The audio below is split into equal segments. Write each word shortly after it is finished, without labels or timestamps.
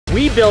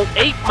built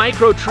 8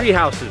 micro tree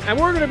houses, and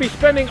we're gonna be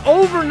spending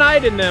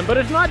overnight in them, but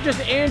it's not just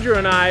Andrew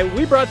and I,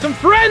 we brought some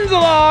friends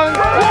along!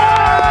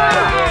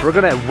 We're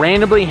gonna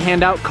randomly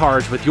hand out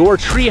cards with your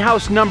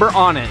treehouse number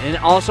on it, and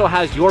it also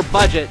has your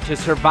budget to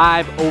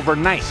survive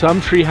overnight. Some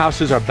tree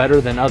houses are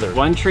better than others.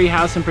 One tree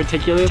house in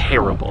particular,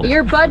 terrible.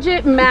 Your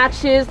budget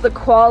matches the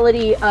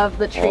quality of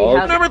the tree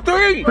house. Number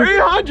 3,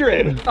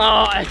 300.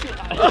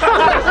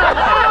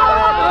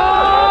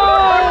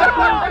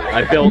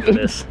 I built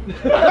this.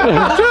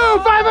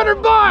 500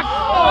 bucks.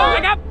 I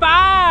got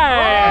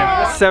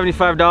 5.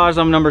 $75,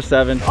 I'm number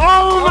 7.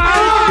 Oh my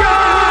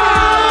God!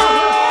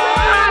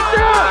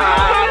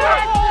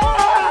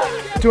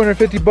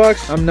 250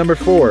 bucks, I'm number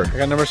 4. I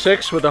got number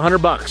 6 with 100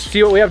 bucks.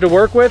 See what we have to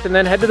work with and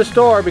then head to the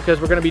store because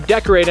we're gonna be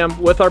decorating them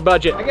with our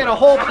budget. I get a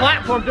whole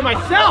platform to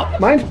myself.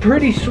 Mine's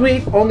pretty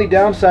sweet. Only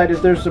downside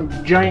is there's some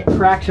giant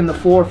cracks in the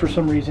floor for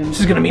some reason. This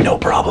is gonna be no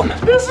problem.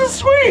 This is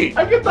sweet.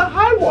 I get the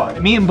high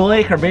one. Me and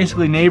Blake are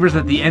basically neighbors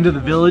at the end of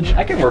the village.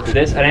 I can work with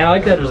this, and I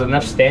like that there's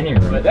enough standing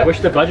room. I wish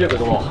the budget was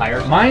a little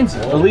higher. Mine's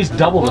at least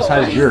double the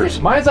size of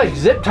yours. Mine's like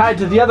zip tied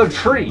to the other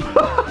tree.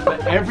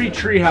 But every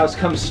tree house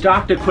comes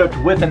stocked equipped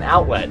with an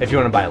outlet. If you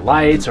want to buy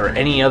lights or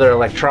any other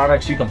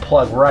electronics, you can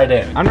plug right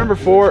in. I'm number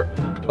 4.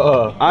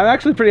 I'm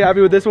actually pretty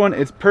happy with this one.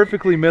 It's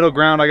perfectly middle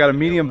ground. I got a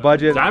medium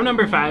budget. I'm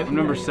number 5. I'm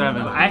number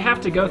 7. I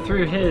have to go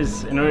through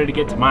his in order to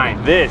get to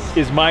mine. This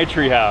is my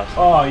treehouse.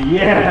 Oh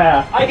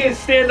yeah. I can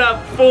stand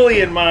up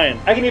fully in mine.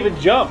 I can even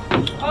jump.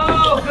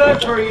 Oh,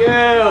 good for you.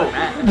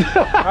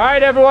 All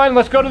right, everyone,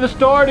 let's go to the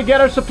store to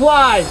get our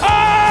supplies.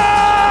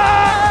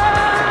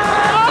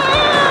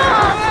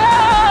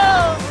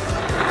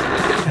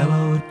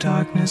 Hello,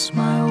 darkness,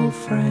 my old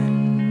friend.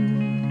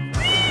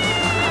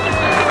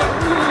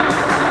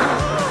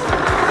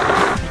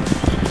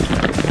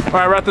 All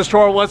right, we're at the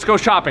store. Let's go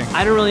shopping.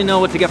 I don't really know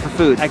what to get for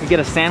food. I could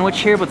get a sandwich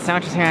here, but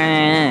sandwiches here.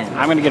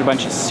 I'm gonna get a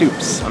bunch of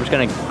soups. I'm just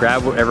gonna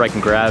grab whatever I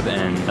can grab,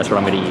 and that's what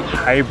I'm gonna eat.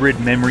 Hybrid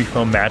memory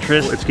foam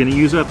mattress. It's gonna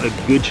use up a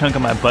good chunk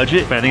of my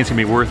budget, but I think it's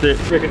gonna be worth it.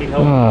 Rick, I need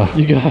help.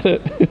 You got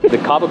it. The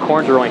cob of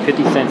corns are only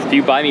 50 cents. If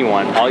you buy me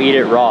one, I'll eat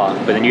it raw,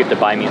 but then you have to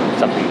buy me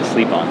something to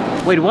sleep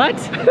on. Wait, what?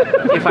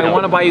 If I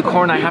want to buy you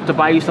corn, I have to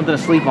buy you something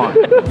to sleep on.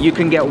 You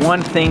can get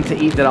one thing to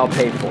eat that I'll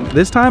pay for.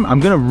 This time,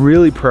 I'm gonna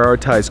really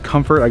prioritize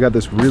comfort. I got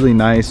this really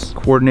nice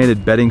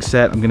coordinated bedding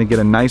set. I'm gonna get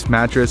a nice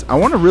mattress. I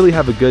wanna really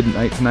have a good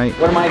night tonight.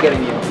 What am I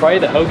getting you? Probably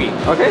the hoagie.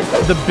 Okay.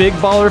 The big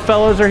baller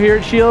fellas are here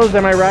at Sheila's,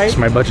 am I right? So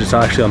my budget's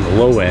actually on the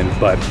low end,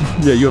 but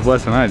Yeah, you have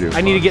less than I do.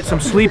 I need to get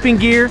some sleeping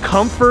gear,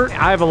 comfort.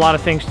 I have a lot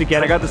of things to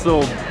get. I got this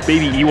little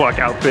baby Ewok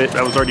outfit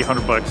that was already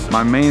 100 bucks.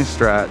 My main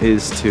strat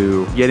is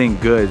to getting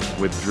good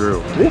with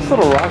Drew. This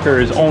little rocker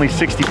is only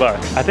 60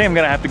 bucks. I think I'm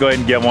gonna have to go ahead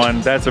and get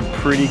one. That's a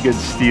pretty good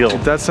steal.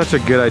 That's such a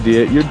good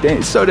idea.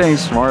 You're so dang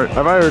smart.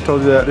 Have I ever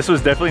told you that? This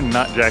was definitely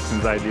not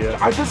Jackson's idea.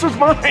 This was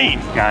mine.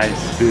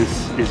 Guys,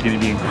 this is gonna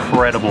be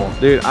incredible.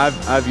 Dude,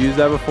 I've used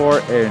that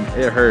before and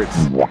it hurts.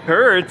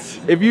 Hurts?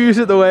 If you use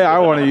it the way I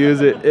want to use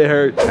it, it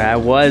hurts. I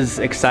was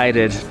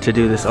excited to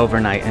do this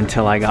overnight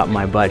until I got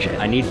my budget.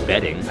 I need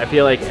bedding. I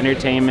feel like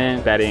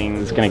entertainment, bedding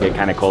is gonna get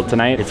kind of cold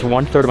tonight. It's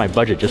 1/3 of my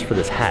budget just for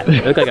this hat.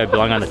 I look like I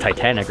belong on the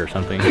Titanic or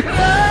something.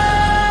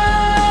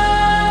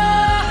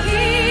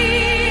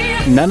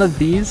 None of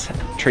these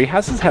tree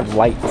houses have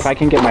lights. If I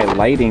can get my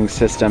lighting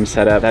system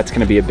set up, that's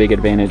gonna be a big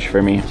advantage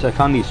for me. So I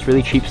found these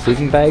really cheap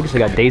sleeping bags. I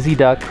got Daisy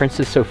Duck,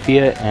 Princess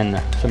Sophia, and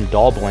some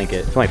doll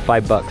blanket. It's only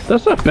 $5.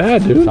 That's not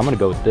bad, dude. So I'm gonna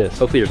go with this.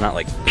 Hopefully there's not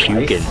like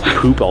puke and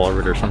poop all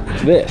over it or something.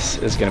 This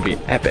is gonna be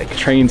epic.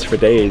 Trains for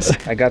days.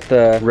 I got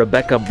the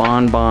Rebecca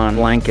Bonbon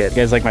blanket. You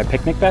guys like my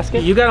picnic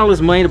basket? You got all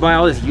this money to buy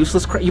all this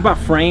useless crap. You bought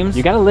frames?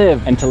 You gotta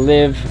live, and to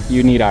live,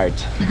 you need art.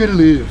 You gotta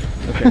live.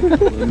 Okay.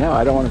 No,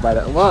 I don't want to buy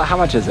that. Well, how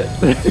much is it?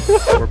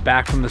 We're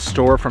back from the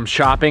store from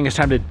shopping. It's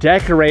time to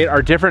decorate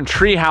our different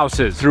tree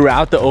houses.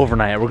 Throughout the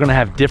overnight, we're gonna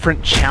have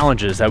different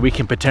challenges that we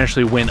can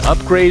potentially win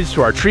upgrades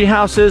to our tree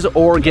houses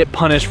or get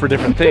punished for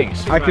different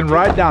things. I can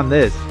ride down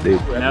this,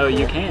 dude. No,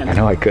 you can. I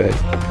know I could.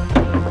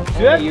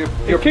 See that? Your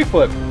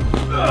kickflip.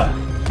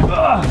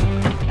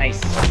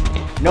 Nice.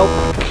 Nope.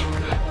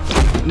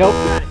 Nope.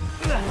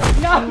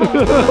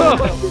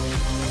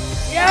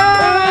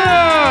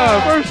 Yeah!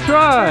 First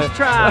try. First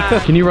try.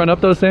 Can you run up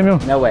those, Samuel?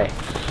 No way.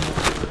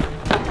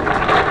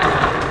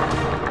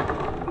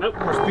 Nope,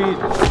 more speed.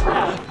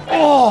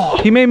 Oh!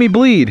 He made me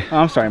bleed. Oh,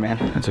 I'm sorry, man.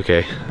 That's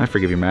okay. I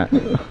forgive you, Matt.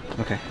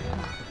 Okay.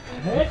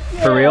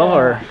 For real,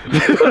 or?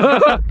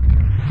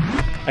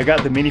 I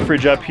got the mini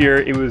fridge up here.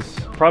 It was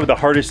probably the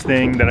hardest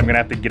thing that I'm gonna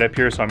have to get up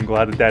here, so I'm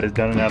glad that that is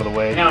done and out of the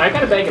way. Now I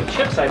got a bag of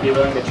chips I'd be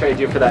willing to trade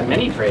you for that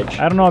mini fridge.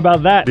 I don't know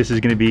about that. This is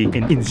gonna be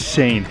an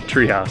insane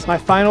treehouse. My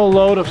final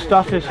load of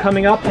stuff is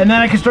coming up, and then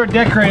I can start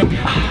decorating.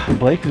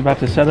 Blake is about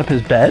to set up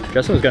his bed.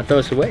 Justin was gonna throw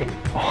us away.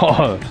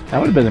 Oh, that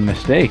would have been a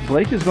mistake.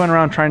 Blake is going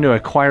around trying to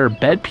acquire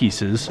bed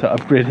pieces to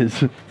upgrade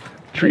his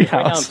Right now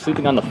I'm treehouse.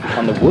 sleeping on the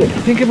wood.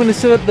 I think I'm gonna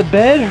set up the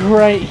bed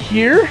right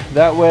here.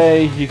 That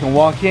way you can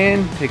walk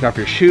in, take off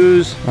your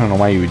shoes. I don't know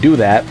why you would do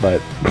that,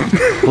 but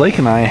Blake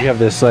and I have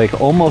this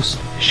like almost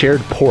shared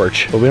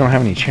porch, but we don't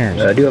have any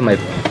chairs. I do have my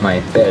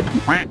bed.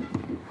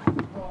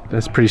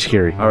 That's pretty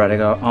scary. All right, I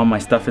got all my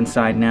stuff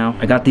inside now.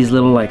 I got these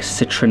little like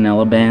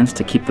citronella bands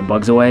to keep the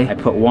bugs away. I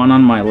put one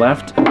on my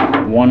left,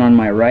 one on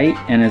my right,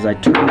 and as I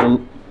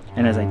turn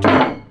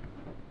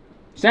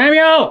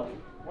Samuel!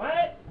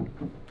 What?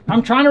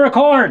 I'm trying to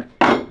record.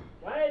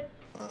 What?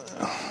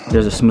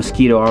 There's a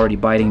mosquito already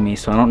biting me,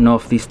 so I don't know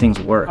if these things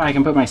work. I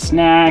can put my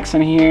snacks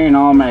in here and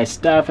all my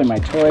stuff and my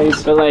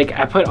toys, but like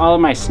I put all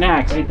of my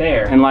snacks right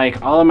there and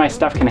like all of my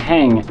stuff can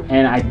hang,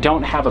 and I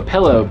don't have a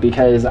pillow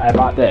because I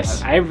bought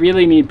this. I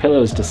really need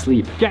pillows to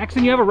sleep.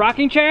 Jackson, you have a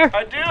rocking chair?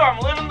 I do, I'm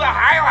living the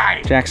high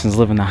life. Jackson's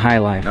living the high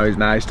life. No, he's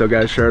not. He still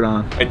got his shirt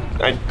on.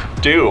 I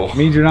do.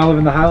 Means you're not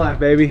living the high life,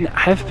 baby.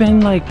 I've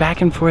been like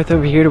back and forth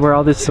over here to where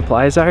all the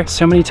supplies are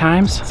so many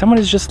times. Someone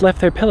has just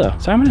left their pillow.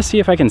 So I'm gonna see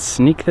if I can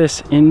sneak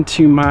this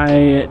into my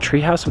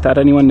treehouse without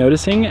anyone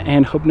noticing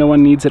and hope no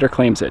one needs it or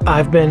claims it.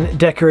 I've been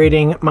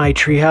decorating my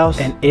treehouse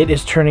and it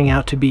is turning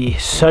out to be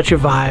such a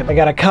vibe. I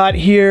got a cot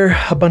here,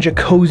 a bunch of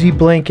cozy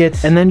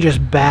blankets, and then just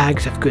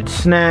bags of good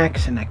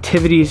snacks and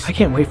activities. I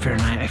can't wait for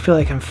tonight. I feel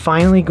like I'm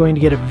finally going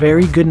to get a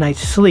very good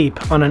night's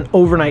sleep on an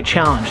overnight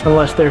challenge,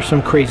 unless there's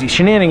some crazy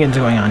shenanigans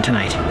going on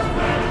tonight.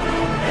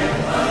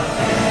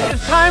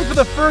 It's time for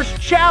the first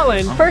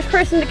challenge. First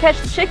person to catch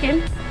the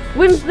chicken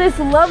wins this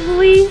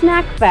lovely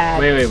snack bag.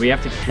 Wait, we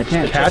have to catch the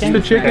chicken? Catch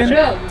the chicken?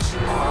 Go.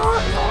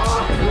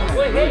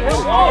 Wait, hey,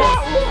 oh.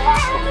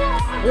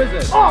 What is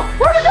this? Oh,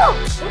 where'd it go?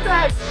 What the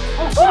heck?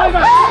 Oh my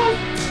God.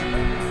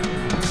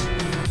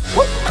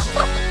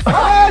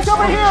 Ah, it's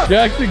over here.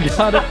 Jackson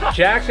got it.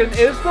 Jackson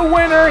is the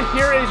winner.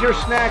 Here is your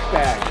snack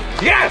bag.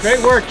 Yes!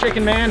 Great work,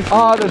 chicken man.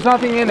 Oh, there's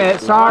nothing in it.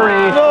 Sorry.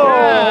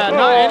 Yeah,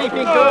 not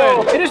anything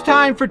good. It is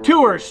time for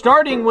tours,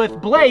 starting with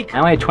Blake. I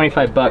only had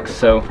 25 bucks,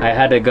 so I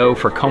had to go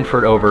for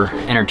comfort over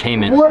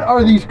entertainment. What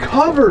are these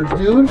covers,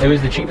 dude? It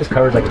was the cheapest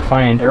covers I could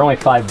find. They're only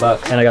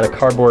 $5, and I got a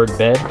cardboard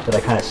bed that I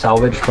kind of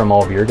salvaged from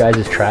all of your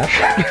guys' trash.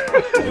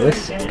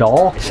 This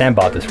doll, Sam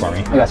bought this for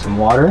me. I got some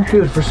water.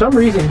 Dude, for some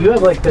reason, you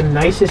have like the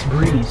nicest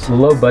breeze. The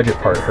low budget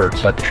part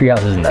hurts, but the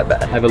treehouse isn't that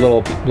bad. I have a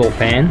little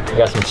fan. I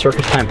got some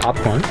circus time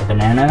popcorn. A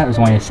banana, it was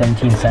only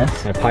 17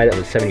 cents. And a pie that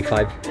was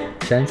 75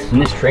 cents.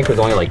 And this drink was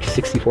only like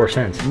 64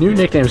 cents. New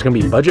nickname is gonna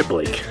be Budget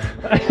Blake.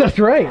 That's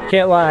right.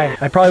 Can't lie.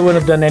 I probably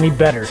wouldn't have done any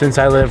better. Since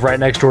I live right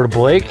next door to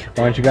Blake,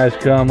 why don't you guys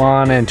come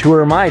on and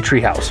tour my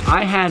treehouse?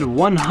 I had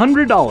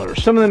 $100.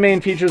 Some of the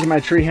main features of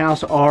my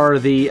treehouse are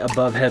the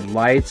above head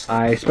lights.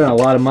 I spent a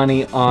lot of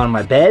money on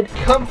my bed.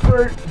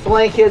 Comfort,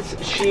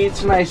 blankets,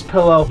 sheets, nice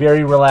pillow,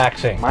 very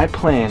relaxing. My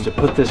plan is to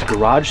put this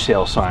garage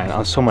sale sign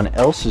on someone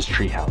else's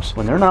treehouse.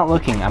 When they're not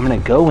looking, I'm gonna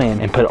go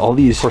in and put all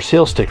these for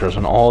sale stickers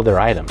on all their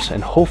items,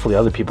 and hopefully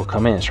other people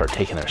come in and start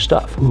taking their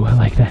stuff. Ooh, I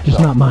like that. Just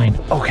not mine.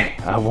 Okay,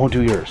 I won't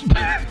do yours.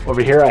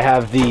 Over here I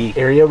have the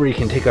area where you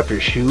can take up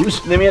your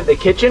shoes. Then we have the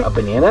kitchen, a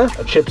banana,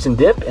 a chips and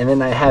dip, and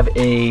then I have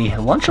a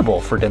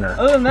Lunchable for dinner.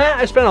 Other than that,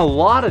 I spent a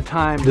lot of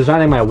time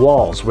designing my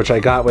walls, which I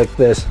got with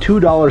this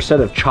 $2 set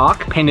of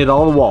chalk, painted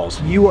all the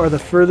walls. You are the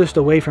furthest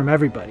away from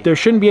everybody. There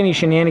shouldn't be any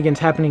shenanigans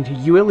happening to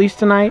you, at least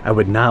tonight. I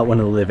would not want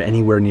to live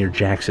anywhere near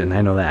Jackson,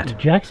 I know that.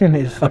 Jackson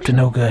is up to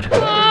no good.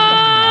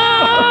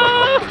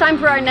 It's time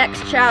for our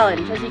next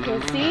challenge. As you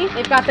can see,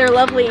 they've got their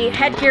lovely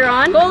headgear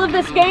on. Goal of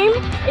this game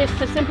is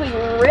to simply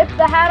rip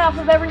the hat off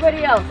of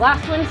everybody else.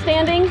 Last one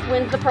standing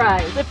wins the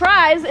prize. The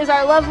prize is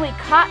our lovely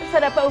cot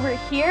set up over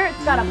here.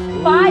 It's got a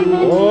 5-inch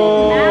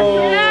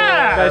massive.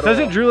 Yeah! Guys,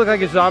 doesn't Drew look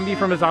like a zombie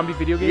from a zombie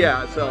video game?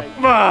 Yeah, so.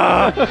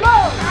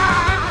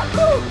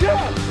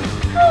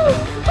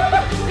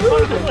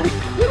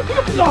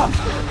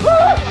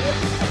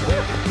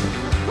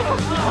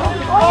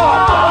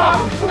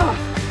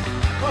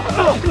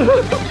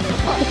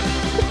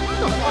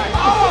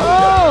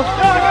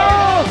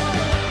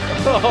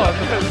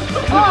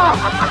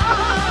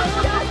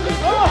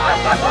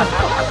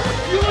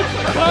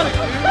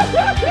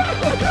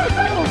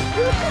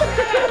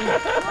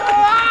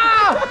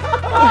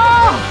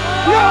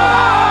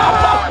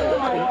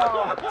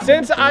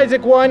 Since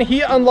Isaac won,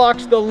 he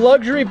unlocks the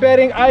luxury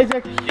bedding.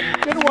 Isaac,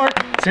 good work.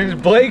 Since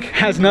Blake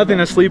has nothing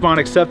to sleep on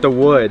except the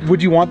wood,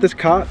 would you want this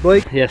cot,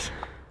 Blake? Yes.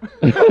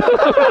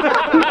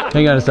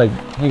 Hang on a sec.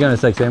 Hang on a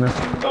sec, Samuel.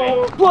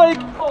 Blake!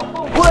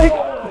 Blake!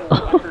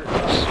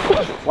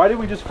 Why did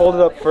we just fold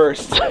it up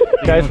first?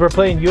 Guys, we're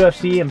playing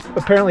UFC and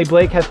apparently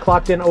Blake has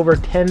clocked in over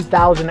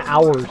 10,000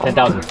 hours.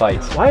 10,000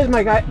 fights. Why is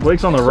my guy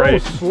Blake's on the so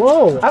right.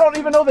 slow? I don't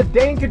even know the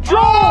dang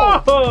control!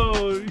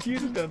 Oh, you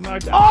just got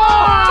knocked out.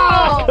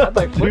 Oh! That's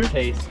like foot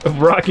taste. I'm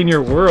rocking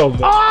your world.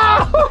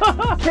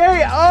 Oh!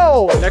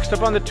 KO! Next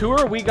up on the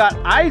tour, we got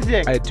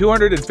Isaac. I had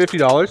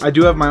 $250. I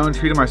do have my own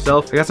tree to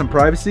myself. I got some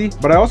privacy,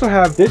 but I also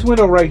have this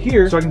window right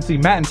here so I can see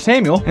Matt and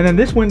Samuel. And then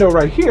this window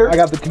right here, I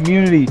got the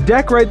community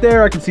deck right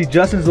there. I can see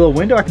Justin's little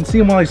window. window. I can see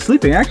him while he's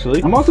sleeping,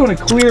 actually. I'm also in a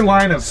clear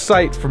line of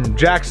sight from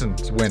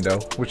Jackson's window,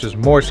 which is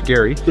more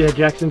scary. Yeah,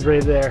 Jackson's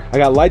right there. I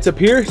got lights up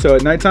here, so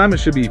at nighttime it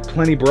should be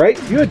plenty bright.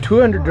 You had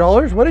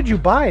 $200? What did you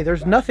buy?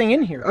 There's nothing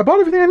in here. I bought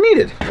everything I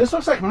needed. This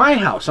looks like my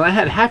house, and I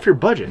had half your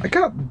budget. I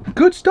got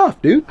good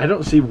stuff, dude. I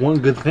don't see one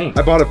good thing.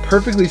 I bought a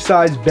perfectly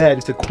sized bed.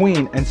 It's a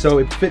queen, and so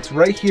it fits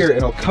right here, and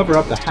it'll cover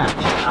up the hatch.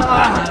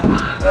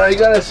 I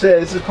gotta say,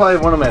 this is probably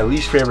one of my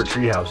least favorite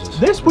tree houses.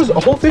 This was a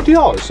whole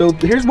 $50, so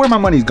here's where my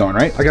money's going,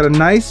 right? I got a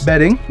nice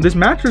bedding. This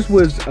mattress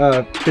was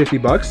 50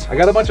 bucks. I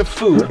got a bunch of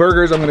food,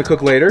 burgers I'm gonna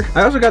cook later.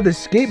 I also got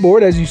this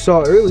skateboard, as you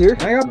saw earlier,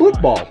 and I got blick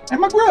ball and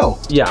my grill.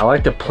 Yeah, I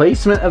like the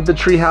placement of the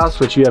tree house,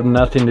 which you have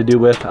nothing to do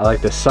with. I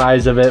like the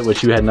size of it,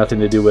 which you had nothing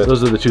to do with.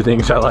 Those are the two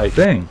things I like.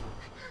 Dang.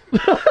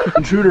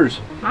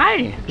 Intruders.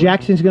 Hi.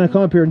 Jackson's gonna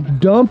come up here and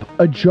dump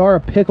a jar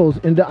of pickles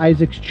into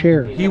Isaac's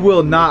chair. He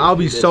will not. I'll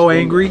be so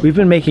angry. We've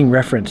been making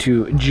reference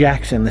to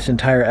Jackson this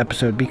entire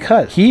episode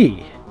because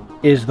he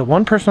is the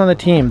one person on the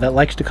team that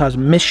likes to cause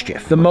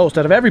mischief the most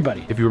out of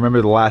everybody. If you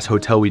remember the last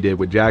hotel we did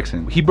with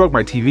Jackson, he broke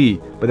my TV,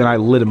 but then I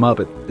lit him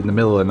up in the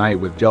middle of the night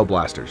with gel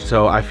blasters.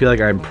 So I feel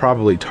like I'm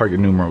probably target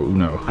numero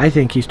uno. I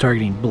think he's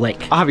targeting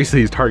Blake.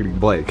 Obviously he's targeting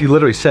Blake. He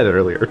literally said it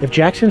earlier. If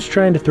Jackson's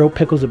trying to throw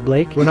pickles at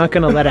Blake, we're not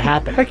gonna let it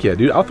happen. Heck yeah,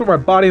 dude. I'll throw my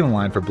body in the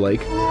line for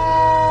Blake.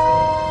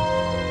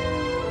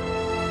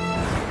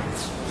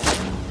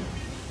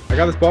 I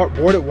got this board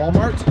at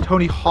Walmart.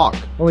 Tony Hawk.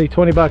 Only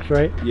 20 bucks,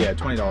 right? Yeah,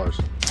 $20.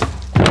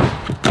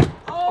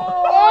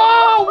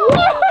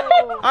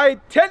 I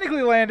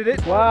technically landed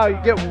it. Wow, you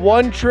get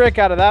one trick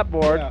out of that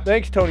board. Yeah.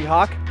 Thanks, Tony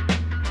Hawk.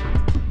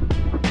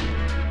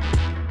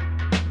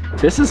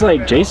 This is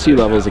like JStu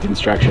levels of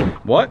construction.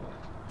 What?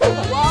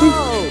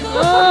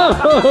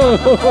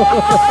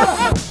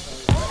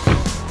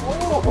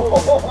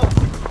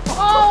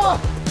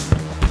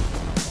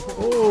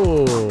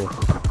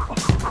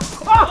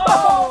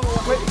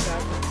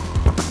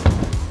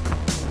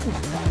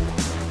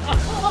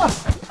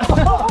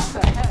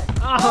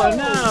 Oh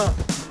no!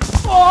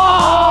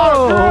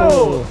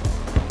 Oh!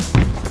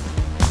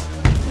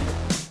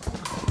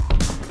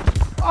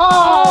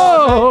 Oh!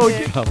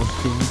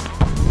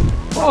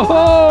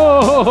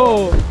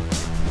 Oh!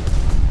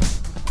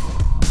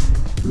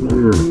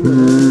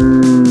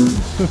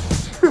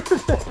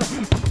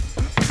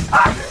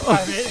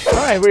 All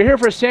right, we're here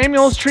for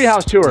Samuel's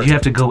treehouse tour. You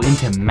have to go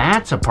into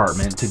Matt's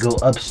apartment to go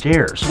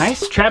upstairs.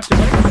 Nice trap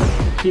door.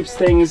 Keeps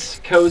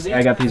things cozy.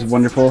 I got these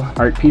wonderful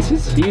art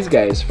pieces. These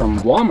guys from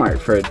Walmart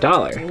for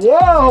 $1.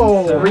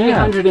 Whoa!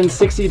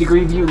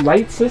 360-degree view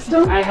light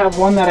system. I have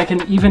one that I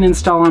can even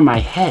install on my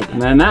head.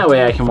 And then that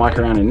way I can walk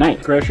around at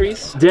night.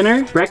 Groceries,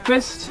 dinner,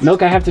 breakfast,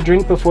 milk I have to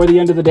drink before the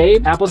end of the day,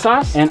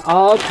 applesauce, and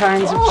all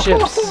kinds of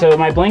chips. So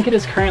my blanket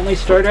is currently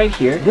stored right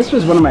here. This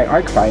was one of my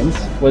ARC finds,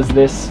 was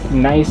this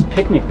nice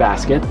picnic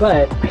basket,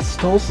 but I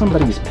stole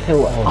somebody's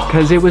pillow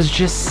because it was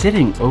just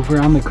sitting over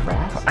on the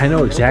grass. I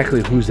know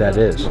exactly whose that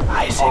is.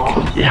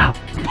 Yeah.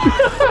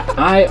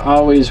 I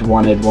always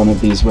wanted one of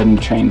these wooden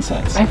train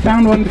sets. I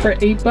found one for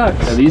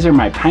 $8. So these are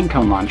my pine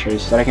cone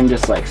launchers that I can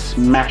just like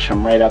smash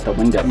them right out the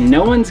window.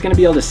 No one's gonna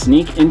be able to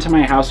sneak into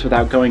my house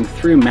without going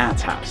through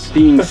Matt's house.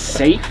 Being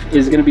safe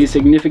is gonna be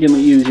significantly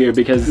easier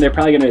because they're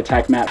probably gonna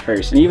attack Matt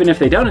first. And even if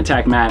they don't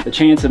attack Matt, the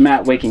chance of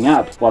Matt waking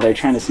up while they're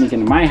trying to sneak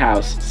into my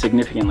house,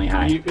 significantly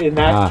high. In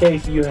that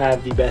case, you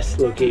have the best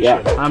location.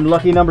 Yeah. I'm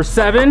lucky number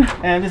 7,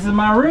 and this is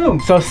my room.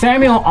 So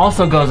Samuel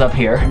also goes up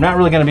here. I'm not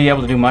really gonna be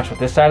able to do much with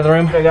this side of the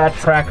room. I got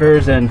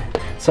crackers and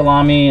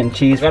salami and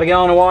cheese. Got a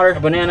gallon of water, a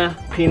banana,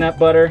 peanut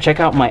butter. Check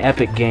out my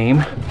epic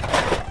game.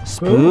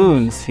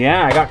 Spoons.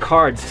 Yeah, I got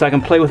cards so I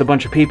can play with a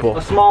bunch of people.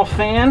 A small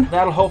fan,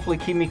 that'll hopefully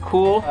keep me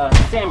cool.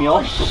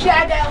 Samuel.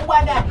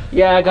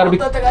 Yeah, I gotta be...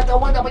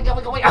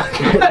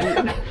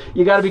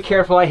 You gotta be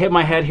careful, I hit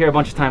my head here a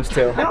bunch of times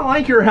too. I don't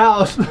like your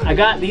house. I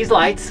got these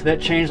lights that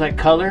change like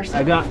colors.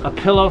 I got a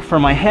pillow for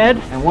my head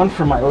and one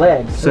for my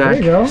legs. So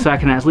I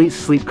can at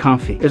least sleep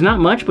comfy. There's not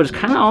much, but it's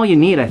kind of all you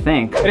need, I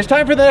think. It's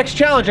time for the next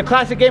challenge, a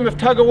classic game of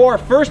tug of war.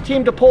 First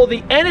team to pull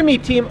the enemy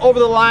team over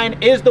the line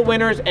is the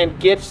winners and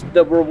gets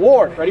the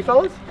reward. Ready,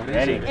 fellas?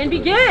 Ready. And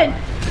begin.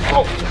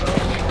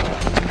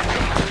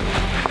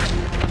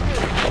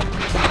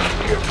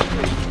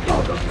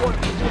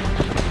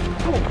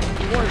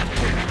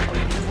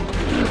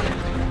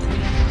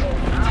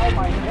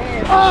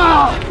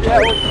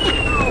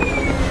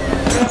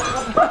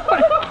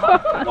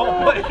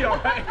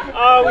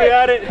 Oh, we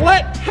had it.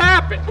 What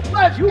happened?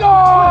 Let's go!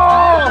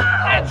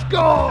 Let's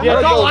go! Yeah,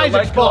 it's all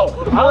Isaac's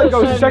fault. I'll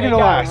go second to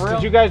last.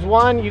 Did you guys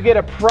won? You get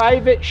a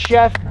private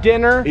chef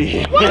dinner. And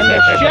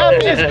the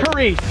chef is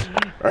Carice.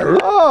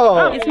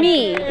 Oh! It's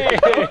me.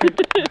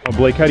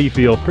 Blake, how do you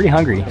feel? Pretty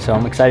hungry, so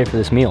I'm excited for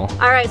this meal.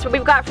 All right, so what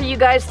we've got for you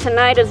guys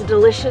tonight is a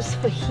delicious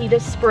fajita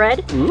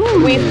spread.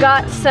 Ooh. We've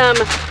got some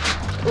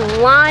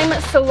lime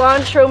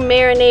cilantro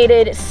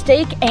marinated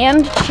steak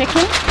and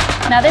chicken.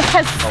 Now this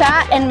has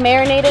sat and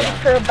marinated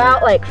for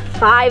about like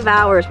 5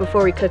 hours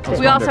before we cooked it.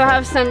 We also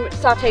have some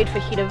sauteed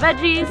fajita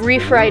veggies,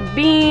 refried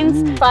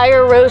beans,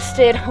 fire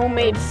roasted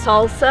homemade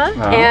salsa,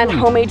 and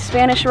homemade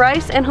Spanish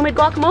rice, and homemade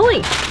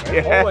guacamole.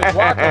 Holy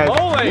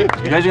guacamole!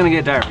 You guys are gonna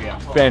get diarrhea.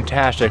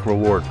 Fantastic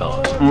reward,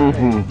 fellas.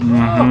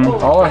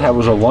 All I had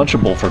was a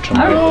Lunchable for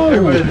tonight.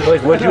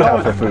 What'd you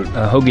have for food?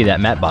 A hoagie that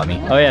Matt bought me.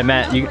 Oh yeah,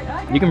 Matt, you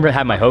can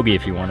have my hoagie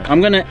if you want it.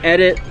 I'm gonna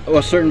edit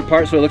a certain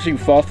part so it looks like you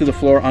fall through the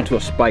floor onto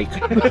a spike.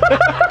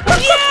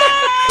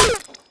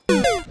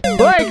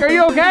 Blake, are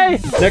you okay?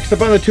 Next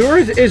up on the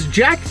tours is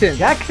Jackson.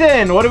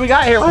 Jackson, what do we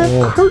got here?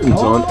 Curtains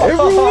on every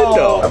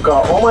window. I've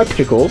got all my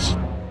pickles.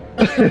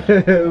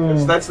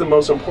 That's the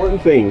most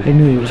important thing. I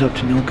knew he was up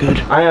to no good.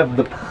 I have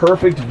the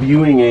perfect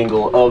viewing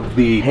angle of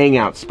the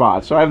hangout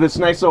spot. So I have this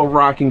nice little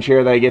rocking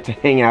chair that I get to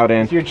hang out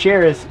in. Your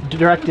chair is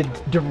directed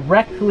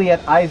directly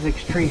at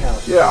Isaac's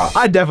treehouse. Yeah.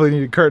 I definitely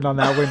need a curtain on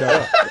that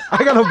window.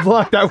 I gotta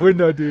block that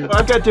window, dude.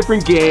 I've got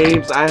different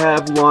games. I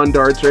have lawn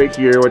darts right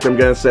here, which I'm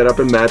gonna set up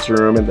in Matt's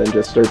room and then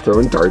just start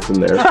throwing darts in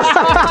there.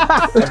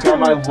 I've got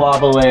my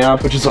lava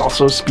lamp, which is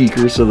also a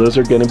speaker, so those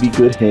are gonna be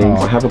good hangs.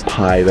 I have a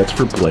pie, that's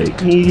for Blake.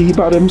 He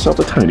bought himself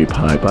a tiny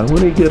pie, but I want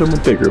to get him a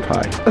bigger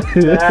pie.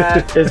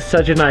 That is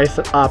such a nice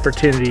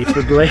opportunity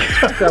for Blake.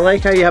 I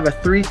like how you have a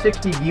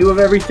 360 view of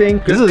everything.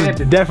 This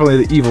is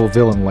definitely the evil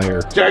villain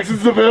lair.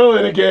 Jackson's the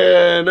villain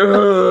again.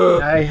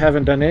 I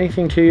haven't done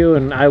anything to you,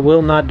 and I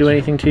will not do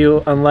anything to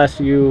you unless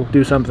you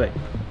do something.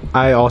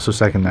 I also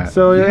second that.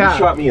 So You yeah.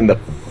 shot me in the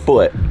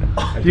foot.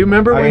 Do you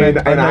remember when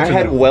I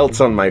had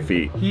welts on my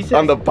feet.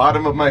 On the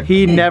bottom of my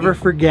feet. he never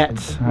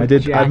forgets? I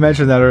did. I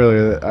mentioned that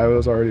earlier that I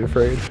was already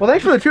afraid. Well,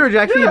 thanks for the tour,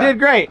 Jackson. Yeah. You did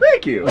great.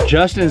 Thank you.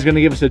 Justin is going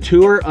to give us a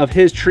tour of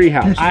his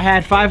treehouse. I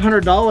had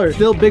 $500.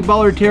 Still big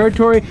baller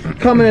territory.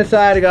 Coming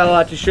inside, I got a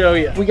lot to show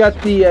you. We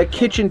got the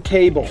kitchen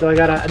table. So I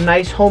got a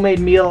nice homemade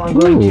meal I'm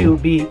going to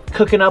be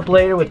cooking up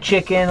later with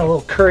chicken, a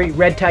little curry,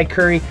 red Thai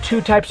curry,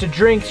 2 types of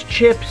drinks,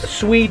 chips,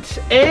 sweets,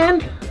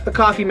 and a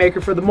coffee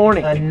maker for the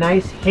morning. A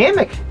nice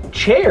hammock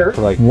chair.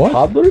 For like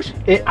toddlers?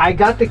 I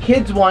got the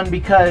kids one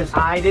because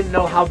I didn't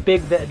know how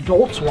big the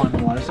adults one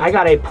was. I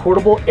got a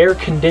portable air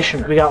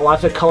conditioner. We got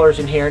lots of colors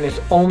in here and it's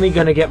only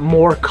gonna get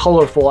more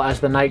colorful as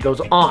the night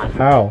goes on.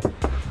 How?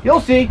 You'll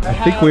see. I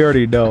think we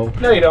already know.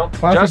 No, you don't.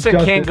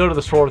 Justin can't go to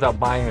the store without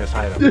buying this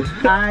item.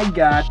 I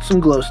got some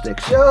glow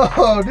sticks. Yo,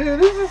 dude,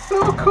 this is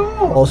so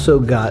cool. Also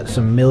got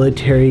some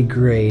military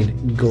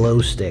grade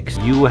glow sticks.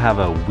 You have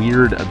a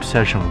weird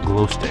obsession with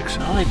glow sticks.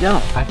 No, I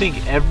don't. I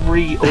think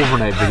every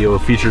overnight video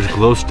features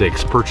glow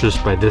sticks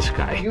purchased by this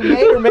guy. You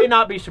may or may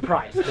not be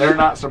surprised. They're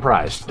not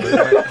surprised.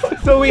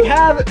 So we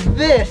have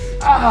this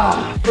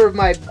for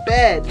my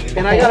bed.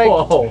 And I got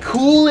a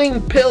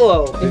cooling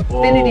pillow,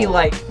 infinity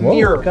light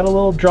mirror. Got a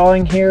little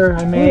drawing here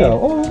I made.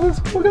 Oh,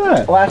 look at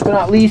that. Last but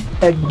not least,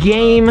 a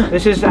game.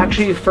 This is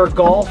actually for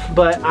golf,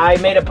 but I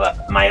made up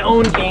my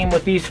own game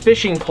with these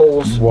fishing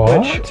poles,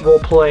 which we'll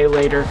play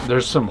later.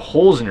 There's some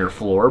holes in your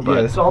floor,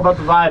 but It's all about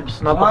the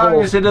vibes, not the as long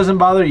holes. as it doesn't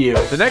bother you.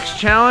 The next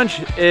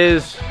challenge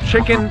is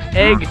chicken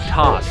egg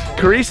toss.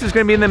 Carice is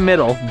gonna be in the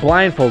middle,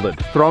 blindfolded,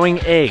 throwing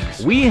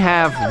eggs. We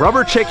have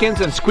rubber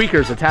chickens and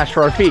squeakers attached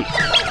to our feet.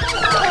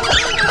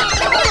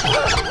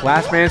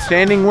 Last man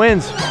standing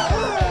wins.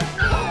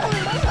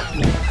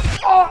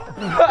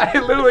 I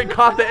literally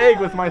caught the egg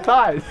with my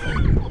thighs.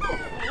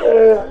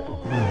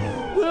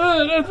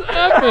 That's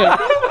epic.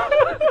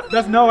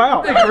 That's no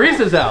out. Hey, Carice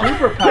is out.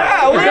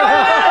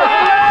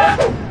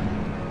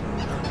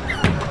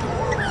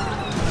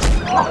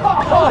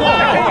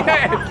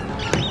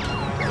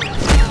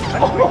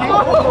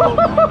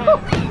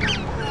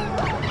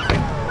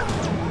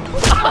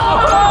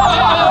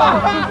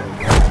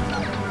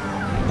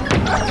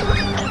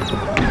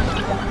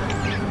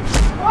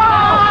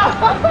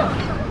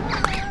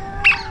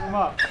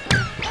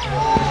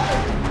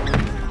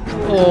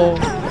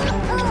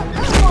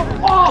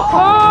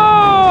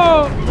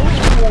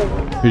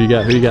 Who you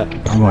got? Who you got?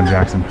 I'm going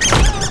Jackson.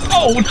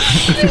 All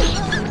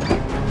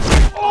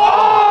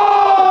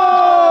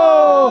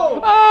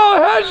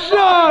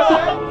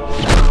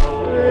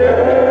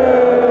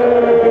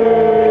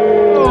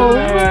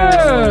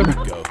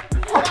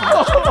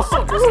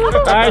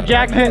right,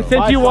 Jackson,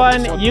 since you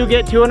won, you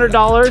get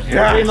 $200.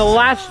 You're in the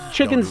last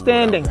chicken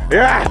standing.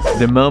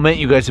 The moment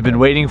you guys have been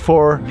waiting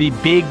for, the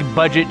big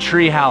budget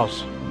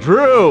treehouse.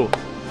 Drew,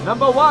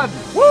 number 1.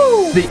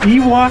 Woo! The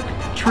Ewok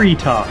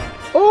treetop.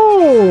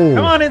 Oh!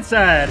 Come on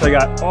inside. So I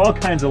got all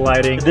kinds of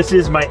lighting. This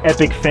is my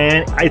epic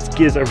fan. It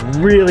gives a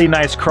really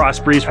nice cross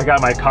breeze. I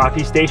got my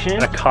coffee station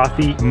and a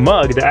coffee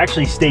mug that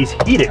actually stays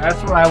heated.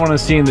 That's what I want to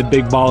see in the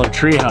big baller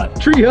tree hut.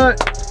 Tree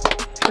hut.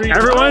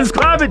 Everyone's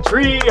clapping.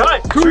 Tree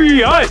hut.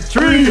 Tree hut.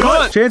 Tree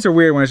hut. Chants are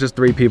weird when it's just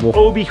 3 people.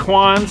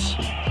 Obi-Wan's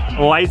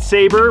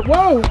lightsaber.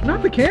 Whoa,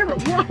 not the camera.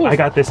 Whoa. I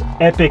got this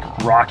epic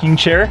rocking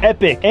chair.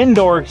 Epic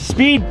indoor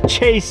speed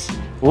chase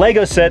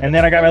Lego set. And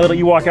then I got my little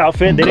Ewok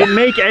outfit. They didn't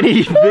make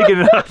any big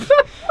enough.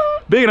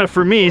 big enough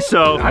for me,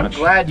 so. I'm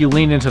glad you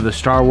leaned into the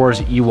Star Wars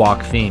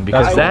Ewok theme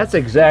because that's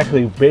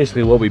exactly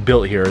basically what we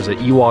built here is an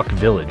Ewok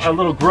village. A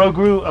little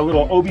Grogu, a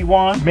little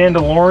Obi-Wan,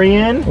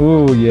 Mandalorian.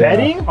 Ooh, yeah.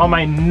 Bedding on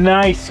my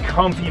nice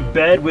comfy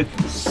bed with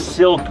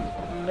silk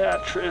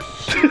mattress.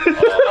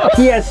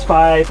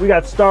 PS5, we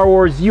got Star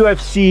Wars,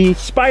 UFC,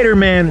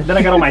 Spider-Man. Then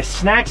I got all my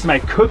snacks and my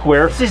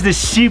cookware. This is the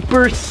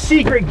super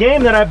secret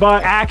game that I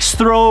bought. Axe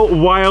Throw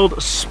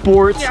Wild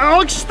Sports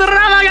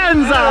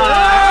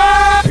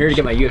Extravaganza! Here to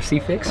get my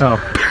UFC fix. Oh,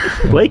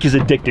 Blake is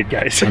addicted,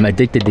 guys. I'm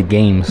addicted to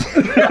games.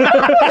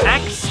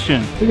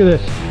 Action. Look at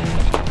this.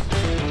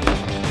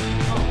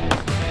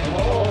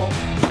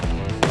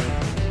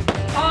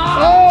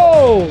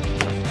 Oh!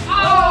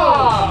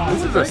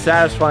 This is a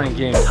satisfying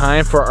game.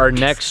 Time for our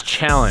next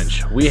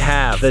challenge. We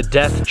have the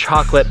Death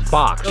Chocolate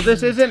Box. So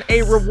this isn't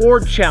a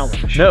reward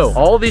challenge. No,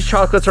 all these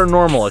chocolates are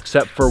normal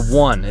except for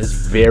one is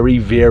very,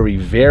 very,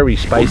 very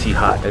spicy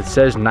hot. It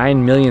says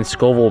 9 million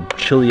Scoville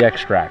chili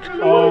extract.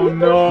 Oh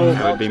no.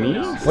 That would be me.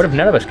 What if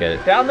none of us get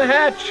it? Down the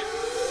hatch.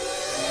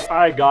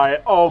 I got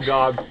it. Oh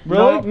god.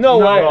 Really? No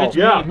way. It's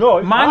Yeah. me. No,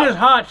 it's Mine hot. is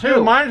hot too.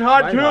 Dude, mine's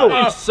hot too.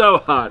 It's so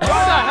hot.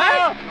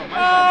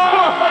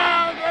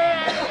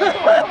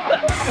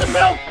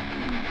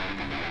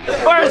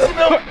 Where's the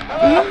milk?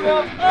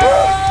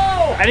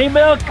 I need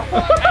milk.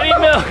 I need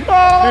milk.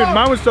 Dude,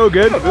 mine was so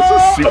good. This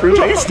is super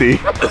tasty. You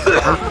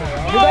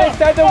guys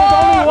said there was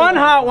only one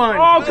hot one.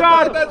 Oh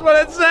god. That's what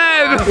it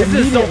said. This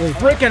is so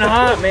freaking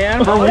hot,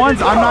 man. For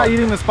once, I'm not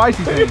eating the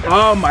spicy thing.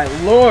 Oh my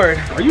lord.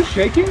 Are you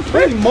shaking?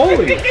 Holy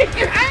moly.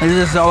 This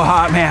is so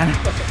hot, man.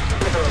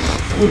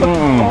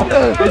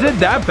 Is it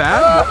that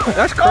bad?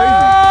 That's crazy.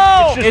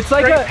 Oh, it's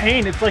like straight a-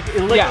 pain. It's like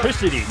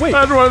electricity. Wait.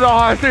 That's one of the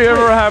hottest things I've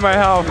ever had in my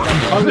house.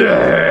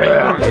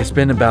 It's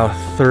been about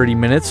 30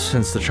 minutes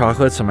since the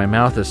chocolates in my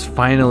mouth is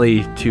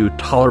finally to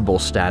tolerable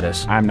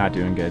status. I'm not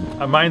doing good.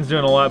 Mine's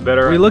doing a lot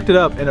better. We looked it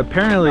up, and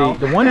apparently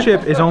the one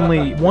chip is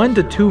only 1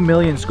 to 2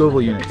 million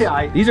Scoville units.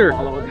 These are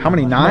how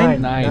many?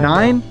 Nine?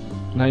 Nine.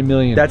 9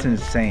 million. That's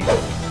insane.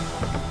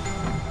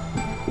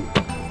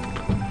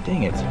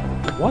 Dang it!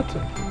 What?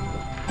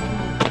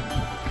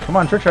 Come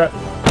on, trick shot.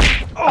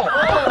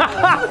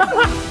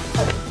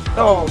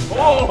 Oh,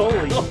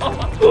 holy.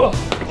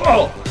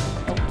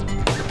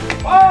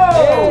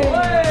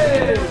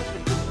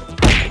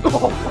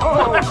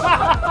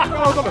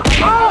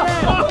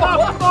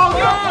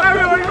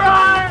 Everyone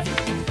run!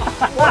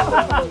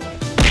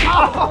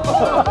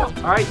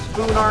 All right,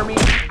 Spoon Army.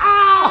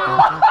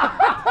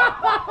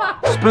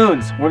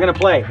 Spoons, we're gonna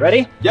play.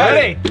 Ready? Yeah.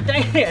 Ready.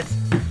 Dang it.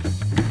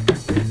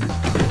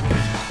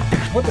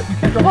 What the? You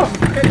can't drop off. You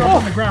can't drop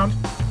on the ground.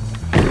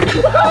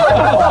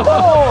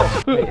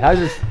 Wait, how's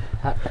this?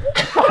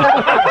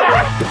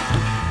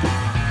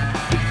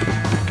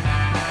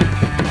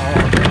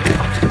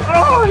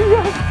 Oh,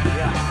 yes!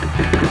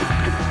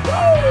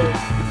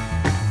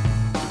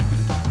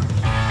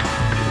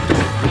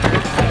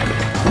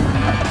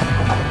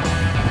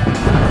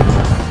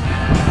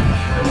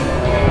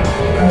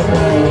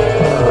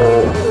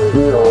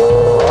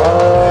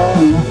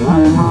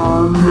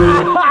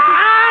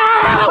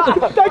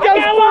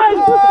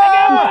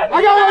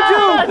 I got one too.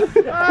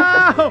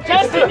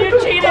 Justin, you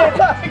cheated.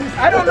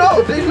 I don't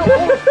know. They go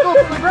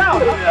from the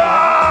ground.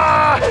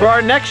 For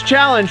our next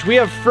challenge, we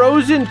have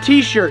frozen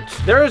t-shirts.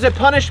 There is a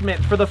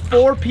punishment for the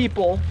 4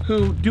 people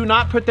who do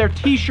not put their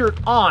t-shirt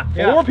on.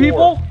 Yeah. 4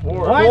 people?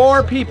 What?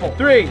 4 people.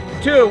 3,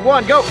 2,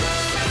 1, go.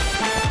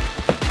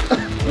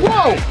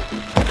 Whoa!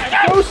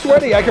 So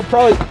sweaty. I could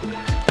probably.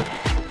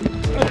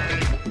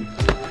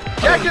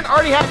 Jackson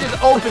already had this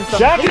open.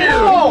 Jackson!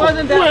 It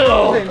wasn't that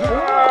open.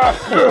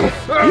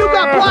 You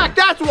got black,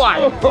 that's why.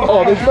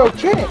 Oh, there's no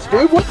chance,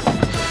 dude. What?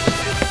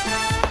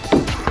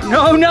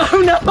 No,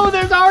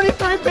 there's already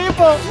 3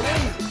 people.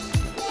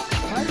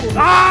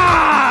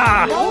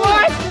 Ah!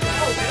 What?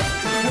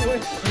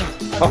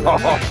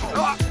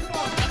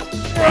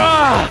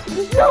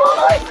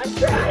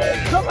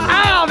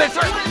 Ow, that's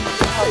hurt.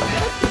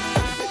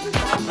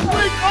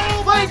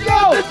 Let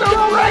go. It's a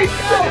race.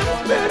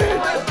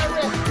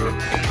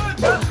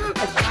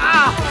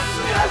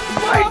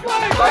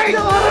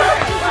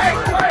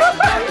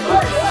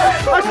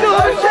 I still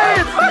have a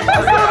chance.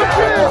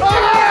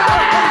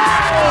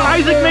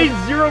 Isaac made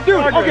 0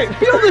 progress. Okay,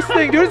 feel this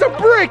thing, dude. It's a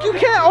brick. You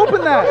can't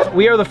open that.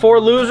 We are the 4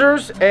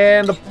 losers,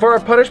 and for our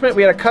punishment,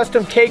 we had a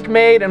custom cake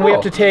made, and we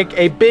have to take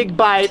a big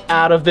bite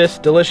out of this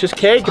delicious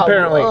cake,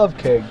 apparently. I love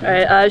cake. All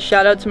right,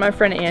 shout out to my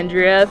friend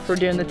Andrea for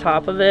doing the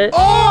top of it.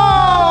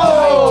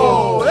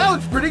 Oh, that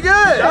looks pretty good.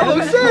 That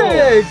looks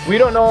sick. We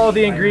don't know all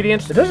the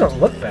ingredients. It doesn't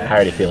look bad. I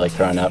already feel like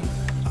throwing up.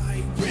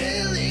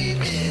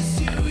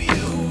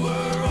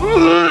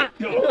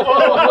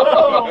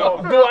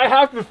 Do I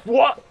have to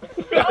swallow?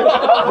 Do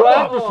I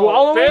have to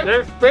swallow it?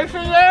 There's fish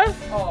in there.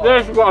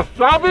 There's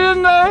wasabi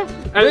in there.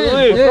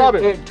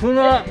 And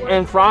tuna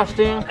and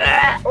frosting.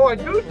 Oh, I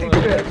do think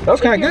that. That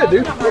was kind of good,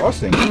 dude.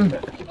 Frosting.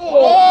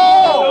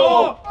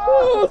 Oh!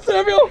 Oh,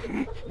 Samuel!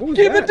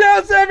 Keep it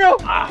down, Samuel!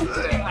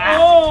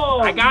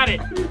 I got it.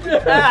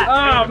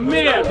 Oh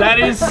man, that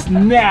is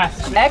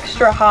nasty.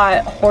 Extra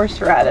hot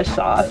horseradish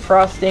sauce,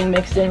 frosting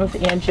mixed in with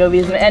the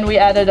anchovies, and we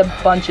added a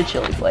bunch of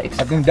chili flakes.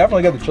 I can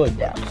definitely get the chili.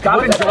 Yeah.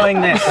 I'm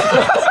enjoying this.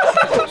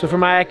 So for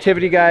my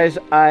activity, guys,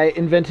 I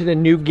invented a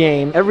new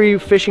game. Every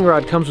fishing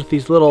rod comes with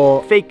these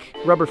little fake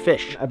rubber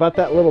fish. I bought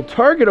that little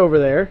target over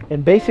there,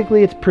 and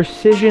basically it's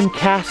precision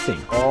casting.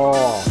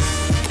 Oh.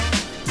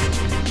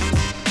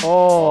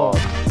 Oh.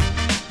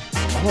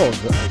 Oh,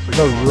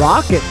 the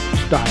rocket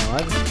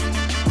style.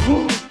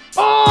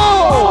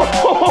 Oh!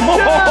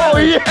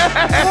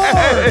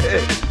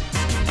 Yes!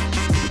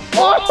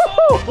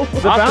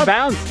 Off the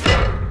bounds.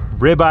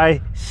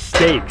 Ribeye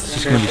steaks. This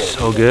is gonna be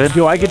so good.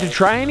 Do I get to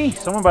try any?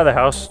 Someone by the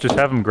house, just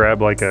have them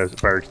grab like a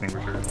fire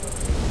extinguisher.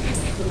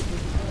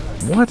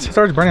 What? It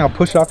starts burning, I'll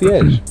push it off the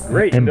edge.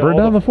 Great. And burn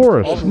down the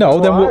forest. No,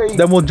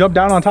 then we'll jump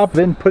down on top of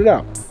it and put it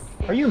out.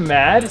 Are you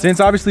mad? Since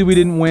obviously we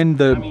didn't win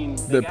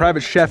the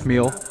private chef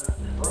meal.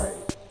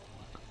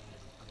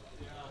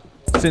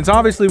 Since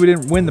obviously we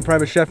didn't win the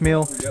private chef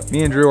meal,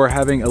 me and Drew are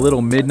having a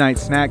little midnight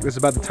snack. This is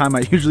about the time I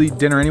usually eat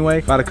dinner anyway.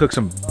 About to cook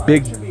some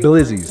big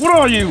blizzies. What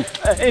are you?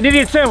 An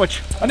idiot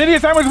sandwich. An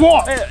idiot sandwich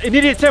what? An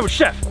idiot sandwich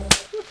chef.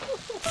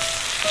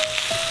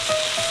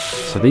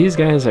 So these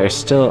guys are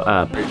still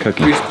up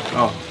cooking.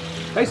 Oh.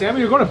 Hey Sammy,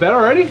 you're going to bed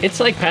already? It's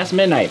like past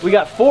midnight. We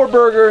got 4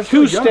 burgers,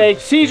 2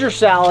 steaks, Caesar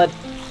salad,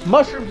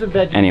 mushrooms and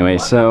veggies. Anyway,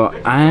 so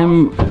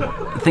I'm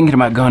thinking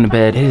about going to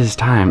bed. It is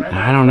time, and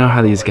I don't know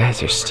how these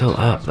guys are still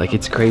up. Like,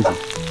 it's crazy.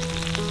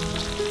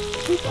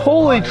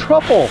 Holy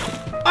truffle.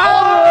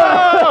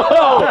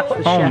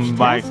 Oh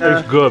my,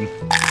 it's good.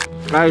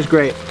 That is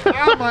great.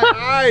 Oh, my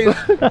eyes.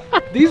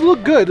 These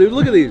look good, dude.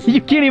 Look at these.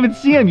 You can't even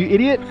see them, you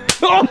idiot.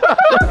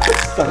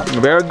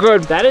 Very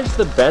good. That is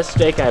the best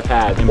steak I've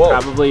had in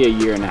probably a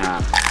year and a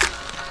half.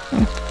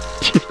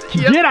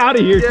 Get out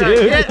of here,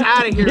 dude. Get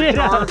out of here,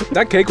 dog.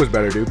 That cake was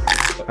better, dude.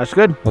 That's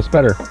good. What's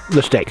better?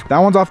 The steak. That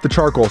one's off the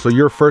charcoal, so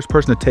you're first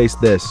person to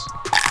taste this.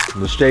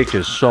 The steak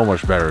is so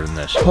much better than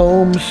this.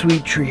 Home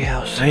sweet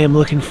treehouse. I am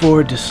looking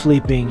forward to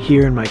sleeping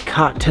here in my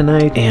cot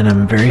tonight, and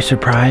I'm very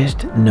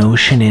surprised no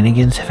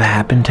shenanigans have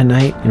happened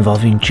tonight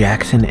involving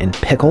Jackson and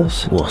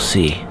Pickles. We'll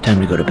see. Time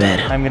to go to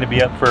bed. I'm gonna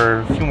be up for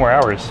a few more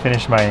hours,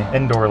 finish my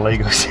indoor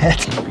Lego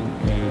set.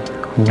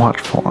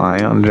 Watchful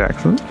eye on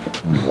Jackson. I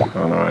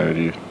don't know, why did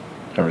you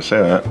ever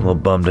say that? I'm a little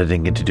bummed I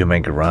didn't get to do my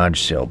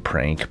garage sale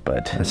prank,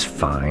 but that's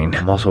fine.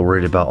 I'm also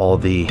worried about all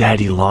the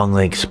daddy long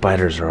leg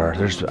spiders there are.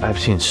 I've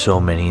seen so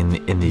many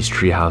in these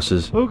tree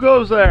houses. Who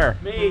goes there?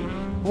 Me.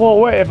 Well,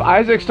 wait, if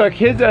Isaac stuck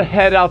his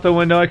head out the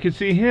window, I could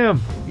see him.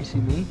 You see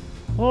me?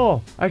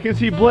 Oh, I can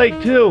see Blake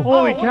too.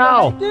 Holy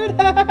cow.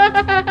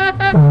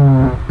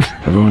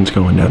 Everyone's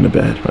going down to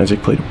bed.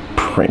 Isaac played a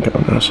prank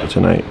on us, so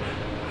tonight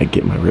I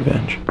get my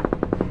revenge.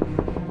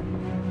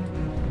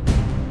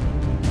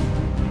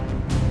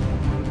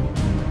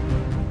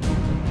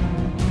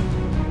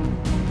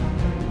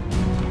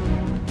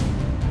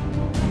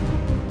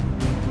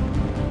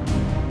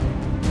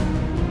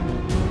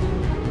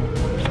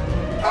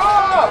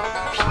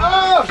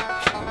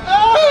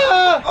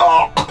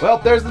 Well,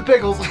 there's the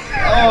pickles.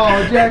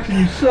 Oh, Jackson,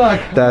 you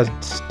suck. That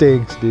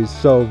stinks, dude,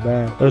 so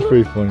bad. That's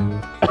pretty funny,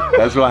 dude.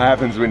 That's what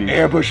happens when you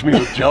ambush me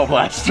with gel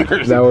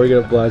blasters. Now we're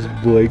gonna blast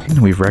Blake.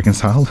 We've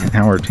reconciled, and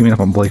now we're teaming up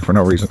on Blake for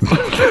no reason.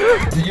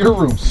 Your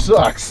room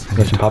sucks.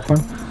 Got some popcorn?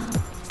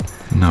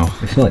 No.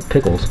 They smell like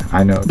pickles.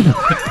 I know.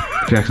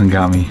 Jackson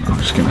got me. I'm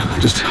just gonna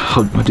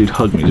hug my dude.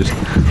 Hug me. Just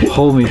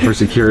hold me for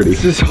security.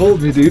 Just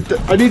hold me, dude.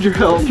 I need your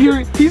help.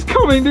 Here, he's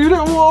coming, dude.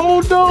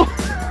 Whoa, no.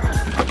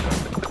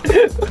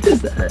 What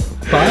is that?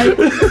 Fine?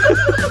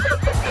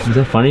 Is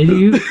that funny to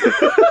you?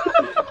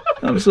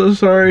 I'm so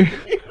sorry.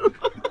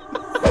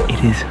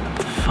 It is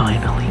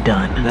finally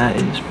done. That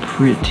is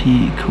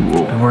pretty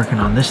cool. Been working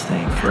on this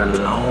thing for a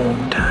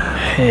long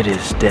time. It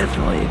is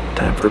definitely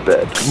time for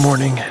bed. Good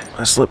morning.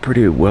 I slept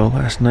pretty well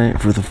last night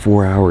for the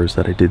 4 hours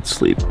that I did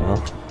sleep.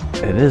 Well,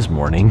 it is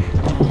morning.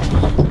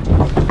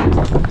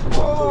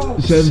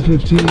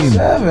 7:15.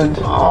 7.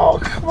 Oh,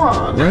 come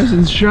on. Rise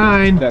and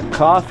shine. Got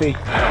coffee.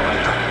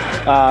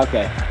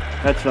 Okay.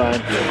 That's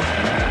fine.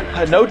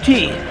 No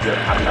tea.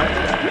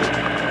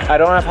 I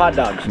don't have hot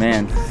dogs.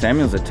 Man,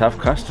 Samuel's a tough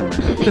customer.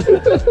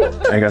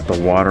 I got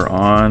the water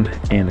on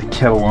and the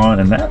kettle on,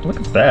 and that, look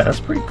at that, that's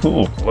pretty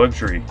cool.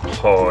 Luxury.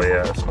 Oh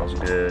yeah, that smells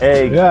good.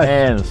 Egg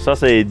and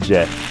sausage.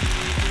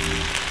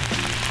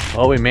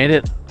 Well, we made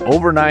it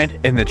overnight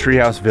in the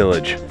Treehouse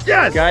Village.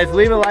 Yes! Guys,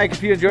 leave a like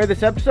if you enjoyed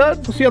this episode.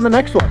 We'll see you on the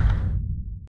next one.